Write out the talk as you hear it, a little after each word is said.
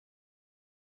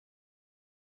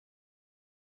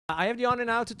I have the honor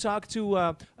now to talk to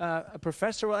a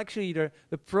professor, well actually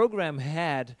the program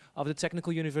head of the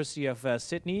Technical University of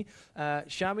Sydney,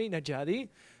 Shami Nejadi.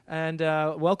 And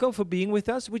welcome for being with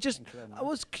us. I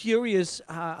was curious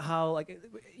how, like,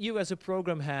 you as a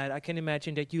program head, I can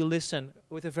imagine that you listen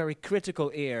with a very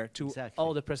critical ear to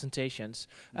all the presentations.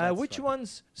 Which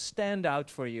ones stand out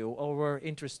for you, or were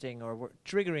interesting, or were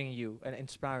triggering you and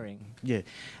inspiring? Yeah,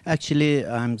 actually,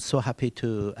 I'm so happy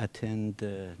to attend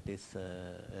this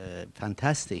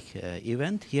fantastic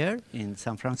event here in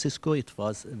San Francisco. It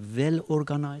was well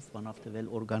organized, one of the well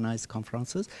organized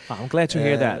conferences. Oh, I'm glad to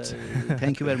hear that.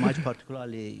 Thank you very much,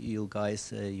 particularly you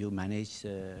guys, you managed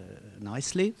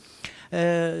nicely.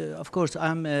 Of course,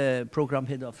 I'm a program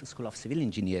head of the School of Civil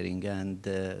Engineering, and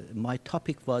my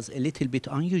topic was a little bit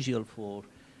unusual for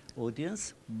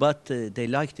audience, but they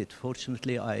liked it.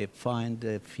 Fortunately, I find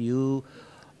a few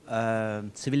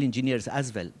civil engineers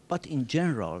as well. But in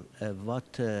general,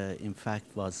 what in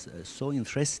fact was so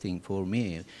interesting for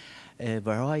me, a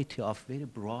variety of very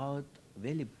broad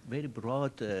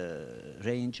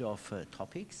range of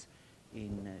topics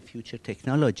in future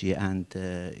technology, and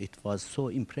it was so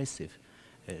impressive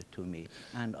to me,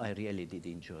 and I really did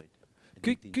enjoy it.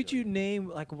 Could you name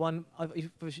like one?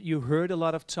 You heard a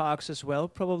lot of talks as well,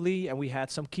 probably, and we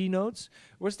had some keynotes.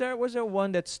 Was there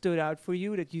one that stood out for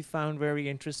you that you found very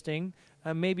interesting?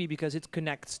 Maybe because it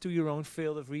connects to your own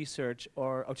field of research,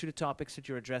 or to the topics that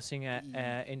you're addressing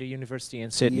in the university in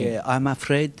Sydney. Yeah, I'm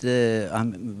afraid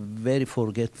I'm a very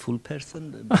forgetful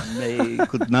person.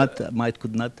 could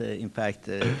not in fact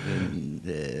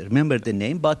remember the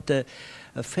name, but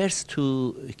first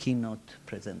two keynote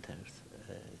presenters.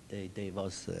 They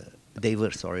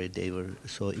were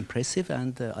so impressive,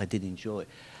 and I did enjoy.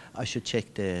 I should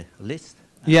check the list.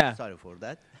 Yeah. Sorry for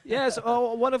that. Yes,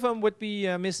 one of them would be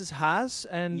Mrs. Haas,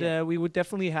 and we would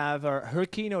definitely have her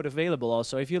keynote available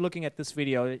also. If you're looking at this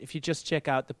video, if you just check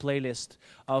out the playlist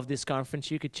of this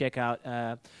conference, you could check out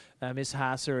Ms.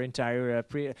 Haas, her entire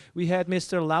we had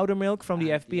Mr. Loudermilk from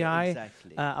the FBI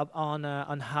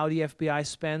on how the FBI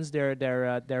spends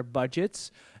their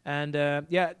budgets. And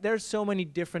yeah, there's so many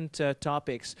different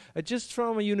topics. Just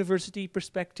from a university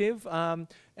perspective, are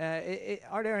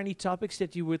there any topics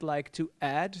that you would like to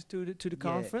add to the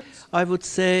conference? I would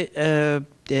say,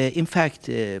 in fact,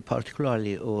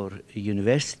 particularly our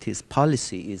university's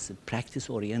policy is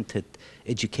practice-oriented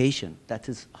education. That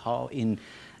is how in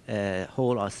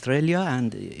whole Australia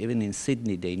and even in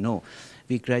Sydney they know.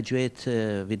 We graduate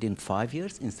within 5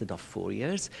 years instead of 4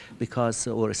 years, because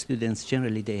our students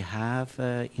generally they have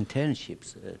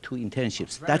internships, 2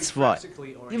 internships. That's why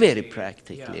very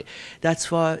practically. Yeah. That's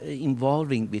why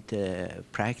involving with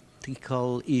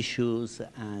practical issues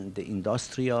and the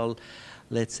industrial,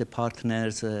 let's say,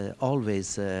 partners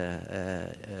always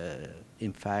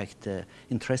in fact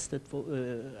interested for,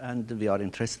 and we are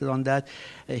interested on that.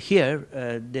 Here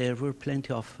there were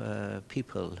plenty of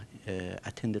people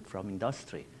attended from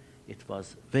industry. It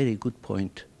was very good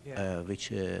point,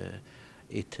 which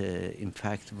in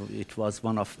fact it was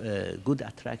one of good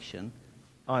attraction.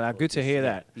 Oh, now good to hear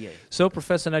that. Yeah. So,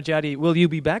 Professor Nejadi, will you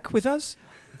be back with us?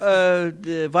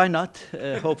 Why not?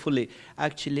 Hopefully.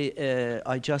 Actually,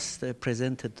 I just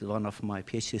presented one of my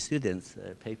PhD students'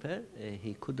 paper.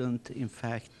 He couldn't, in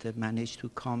fact, manage to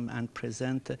come and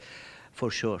present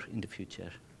for sure in the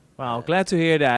future. Wow, glad to hear that.